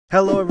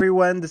Hello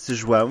everyone, this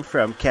is João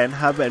from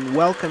Kenhub and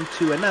welcome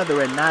to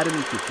another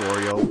anatomy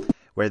tutorial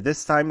where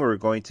this time we're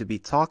going to be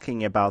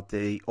talking about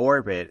the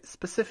orbit,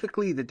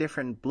 specifically the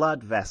different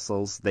blood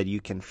vessels that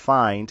you can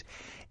find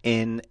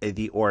in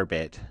the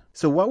orbit.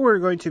 So what we're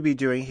going to be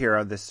doing here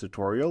on this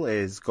tutorial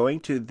is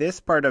going to this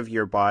part of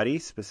your body,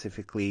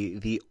 specifically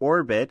the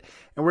orbit,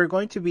 and we're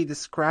going to be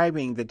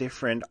describing the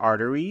different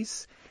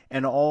arteries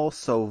and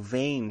also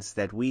veins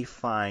that we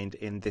find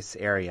in this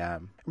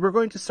area. We're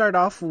going to start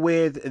off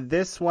with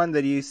this one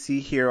that you see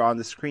here on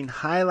the screen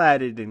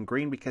highlighted in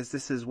green because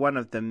this is one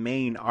of the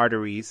main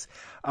arteries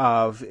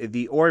of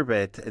the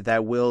orbit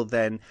that will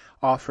then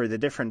offer the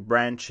different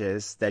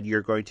branches that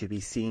you're going to be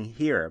seeing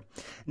here.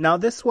 Now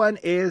this one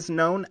is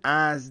known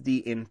as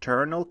the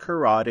internal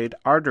carotid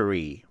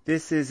artery.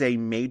 This is a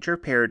major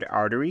paired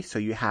artery, so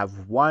you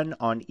have one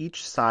on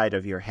each side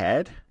of your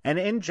head. And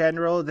in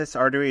general, this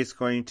artery is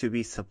going to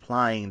be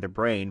supplying the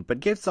brain, but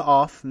gives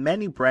off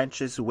many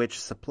branches which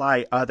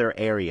supply other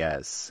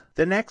areas.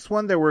 The next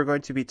one that we're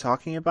going to be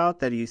talking about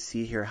that you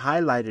see here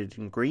highlighted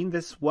in green,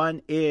 this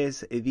one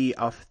is the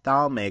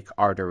ophthalmic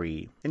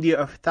artery. And the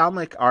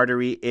ophthalmic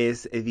artery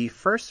is the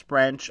first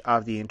branch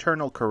of the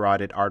internal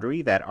carotid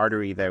artery, that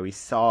artery that we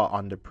saw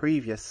on the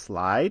previous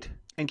slide.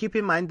 And keep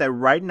in mind that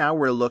right now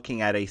we're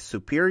looking at a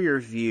superior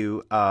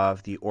view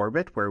of the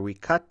orbit where we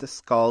cut the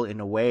skull in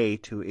a way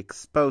to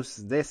expose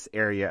this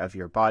area of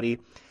your body.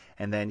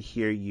 And then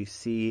here you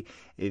see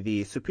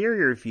the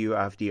superior view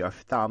of the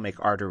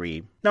ophthalmic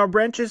artery. Now,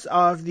 branches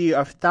of the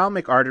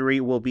ophthalmic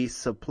artery will be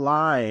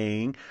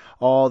supplying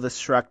all the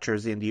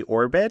structures in the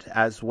orbit,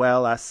 as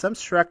well as some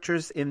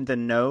structures in the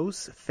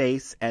nose,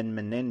 face, and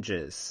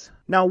meninges.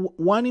 Now,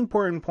 one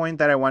important point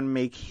that I want to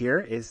make here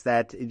is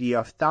that the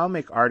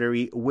ophthalmic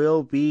artery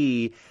will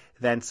be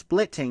then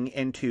splitting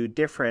into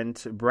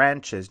different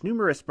branches,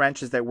 numerous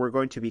branches that we're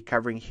going to be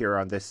covering here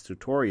on this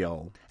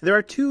tutorial. There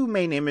are two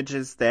main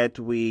images that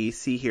we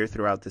see here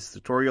throughout this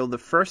tutorial. The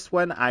first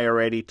one I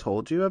already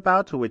told you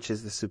about, which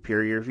is the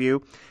superior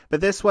view,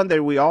 but this one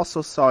that we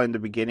also saw in the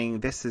beginning,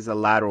 this is a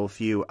lateral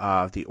view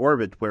of the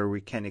orbit where we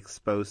can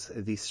expose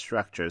these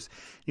structures.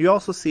 You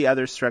also see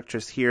other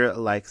structures here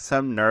like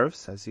some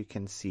nerves, as you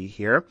can see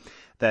here,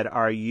 that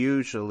are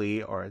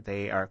usually, or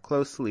they are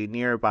closely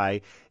nearby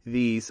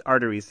these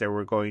arteries that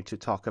we're going to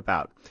talk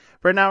about.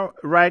 But now,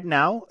 right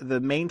now, the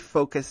main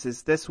focus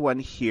is this one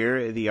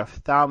here, the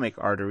ophthalmic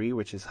artery,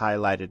 which is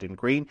highlighted in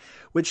green,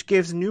 which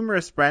gives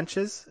numerous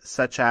branches,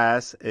 such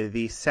as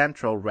the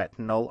central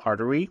retinal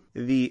artery,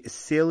 the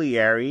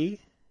ciliary,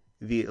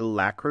 the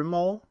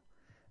lacrimal,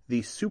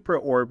 the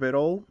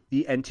supraorbital,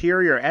 the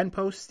anterior and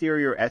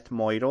posterior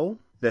ethmoidal,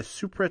 the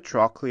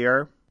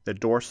supratrochlear, the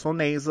dorsal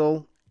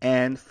nasal,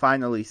 and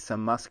finally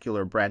some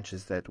muscular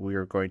branches that we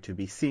are going to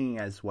be seeing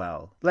as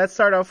well. Let's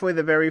start off with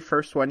the very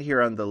first one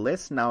here on the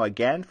list. Now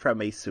again,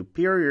 from a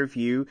superior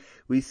view,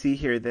 we see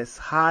here this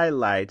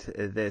highlight,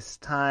 this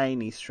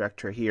tiny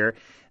structure here.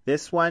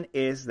 This one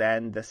is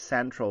then the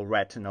central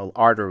retinal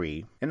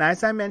artery. And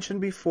as I mentioned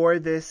before,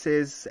 this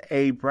is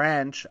a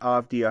branch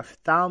of the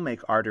ophthalmic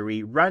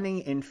artery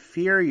running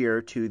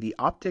inferior to the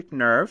optic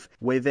nerve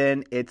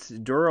within its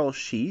dural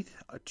sheath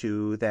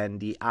to then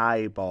the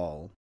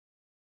eyeball.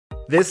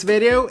 This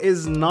video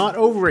is not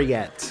over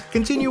yet.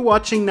 Continue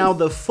watching now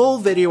the full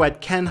video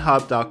at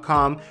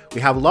kenhub.com.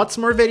 We have lots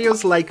more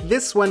videos like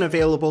this one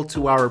available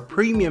to our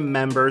premium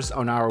members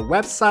on our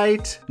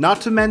website,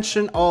 not to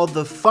mention all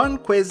the fun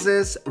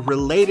quizzes,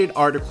 related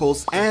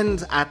articles,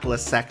 and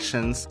atlas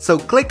sections. So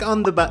click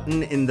on the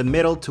button in the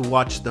middle to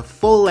watch the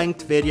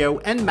full-length video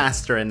and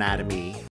master anatomy.